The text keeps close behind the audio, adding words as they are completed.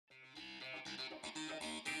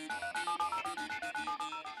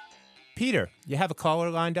Peter, you have a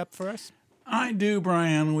caller lined up for us? I do,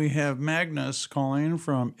 Brian. We have Magnus calling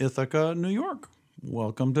from Ithaca, New York.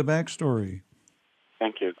 Welcome to Backstory.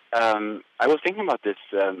 Thank you. I was thinking about this.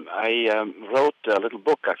 I wrote a little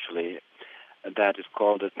book, actually, that is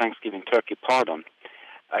called The Thanksgiving Turkey Pardon.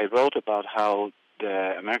 I wrote about how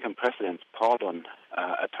the American presidents pardon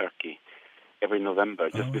a turkey every November,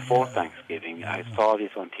 just before Thanksgiving. I saw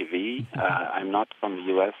this on TV. I'm not from the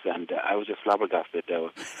U.S., and I was just flabbergasted.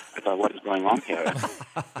 I thought, what is going on here?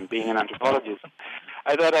 And being an anthropologist,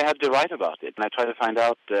 I thought I had to write about it, and I tried to find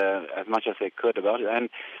out as much as I could about it. And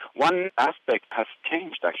one aspect has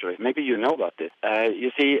changed, actually. Maybe you know about this.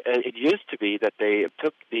 You see, it used to be that they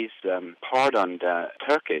took these pardoned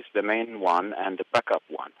turkeys, the main one and the backup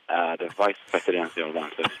one, the vice presidential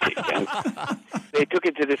one, so to speak. And they took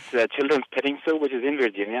it to this children's petting zoo, which is in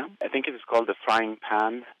Virginia. I think it is called the Frying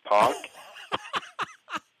Pan Park.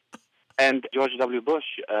 And George W. Bush,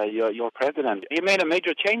 your president, he made a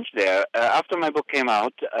major change there. After my book came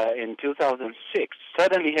out in 2006,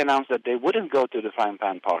 suddenly he announced that they wouldn't go to the Frying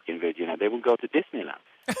Pan Park in Virginia. They would go to Disneyland.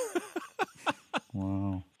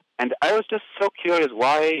 Wow. And I was just so curious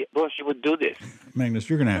why Bush would do this. Magnus,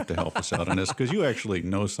 you're going to have to help us out on this because you actually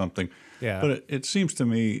know something. Yeah. But it seems to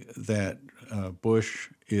me that Bush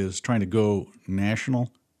is trying to go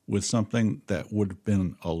national with something that would have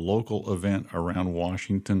been a local event around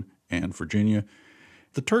Washington and Virginia.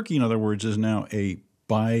 The turkey, in other words, is now a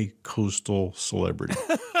bi-coastal celebrity.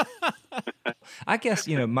 I guess,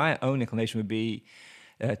 my own inclination would be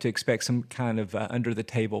to expect some kind of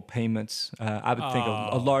under-the-table payments. I would think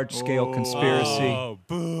a large-scale conspiracy. Oh,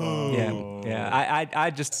 boo. Yeah. I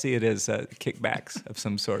just see it as kickbacks of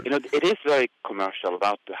some sort. It is very commercial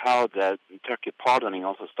about how the turkey pardoning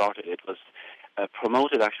also started. It was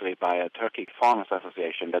promoted, actually, by a Turkey Farmers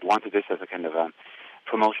Association that wanted this as a kind of a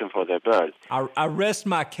promotion for their birds. I rest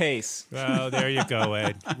my case. Oh, there you go,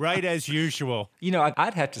 Ed. Right as usual.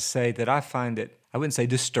 I'd have to say that I find it, I wouldn't say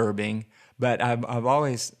disturbing, but I've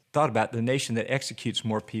always thought about the nation that executes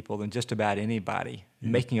more people than just about anybody,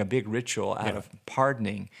 making a big ritual out of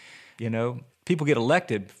pardoning. People get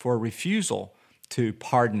elected for refusal to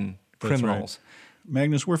pardon criminals. Right.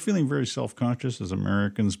 Magnus, we're feeling very self-conscious as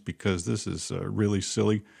Americans because this is really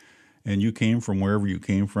silly. And you came from wherever you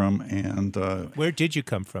came from, and where did you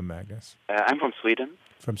come from, Magnus? I'm from Sweden.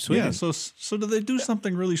 From Sweden. Yeah. So did they do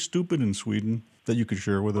something really stupid in Sweden that you could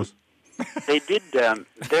share with us? They did.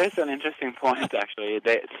 There's an interesting point, actually.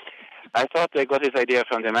 I thought they got this idea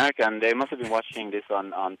from the American. They must have been watching this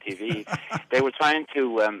on TV. They were trying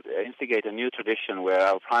to instigate a new tradition where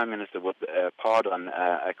our prime minister would pardon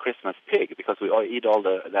a Christmas pig because we all eat all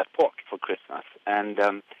that pork for Christmas,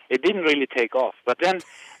 and it didn't really take off. But then.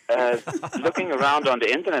 Looking around on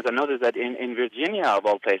the internet, I noticed that in Virginia, of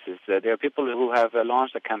all places, there are people who have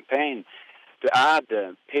launched a campaign to add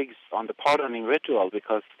pigs on the pardoning ritual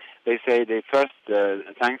because they say the first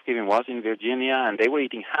Thanksgiving was in Virginia and they were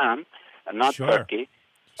eating ham and not turkey.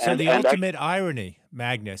 So the ultimate irony,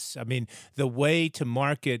 Magnus, I mean, the way to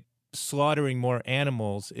market slaughtering more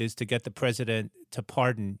animals is to get the president to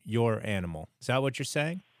pardon your animal. Is that what you're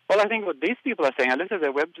saying? Well, I think what these people are saying, I looked at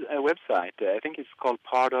their website. I think it's called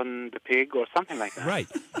Pardon the Pig or something like that. Right.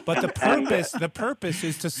 But the purpose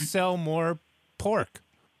is to sell more pork.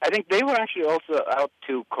 I think they were actually also out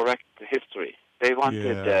to correct history. They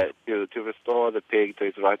wanted to restore the pig to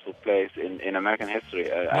its rightful place in American history.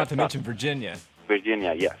 Not to mention Virginia.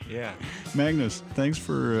 Virginia, yes. Yeah. Magnus, thanks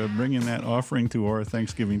for bringing that offering to our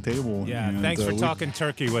Thanksgiving table. Yeah, and, thanks for talking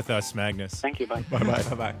turkey with us, Magnus. Thank you, bye. Bye-bye.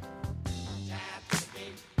 Bye-bye.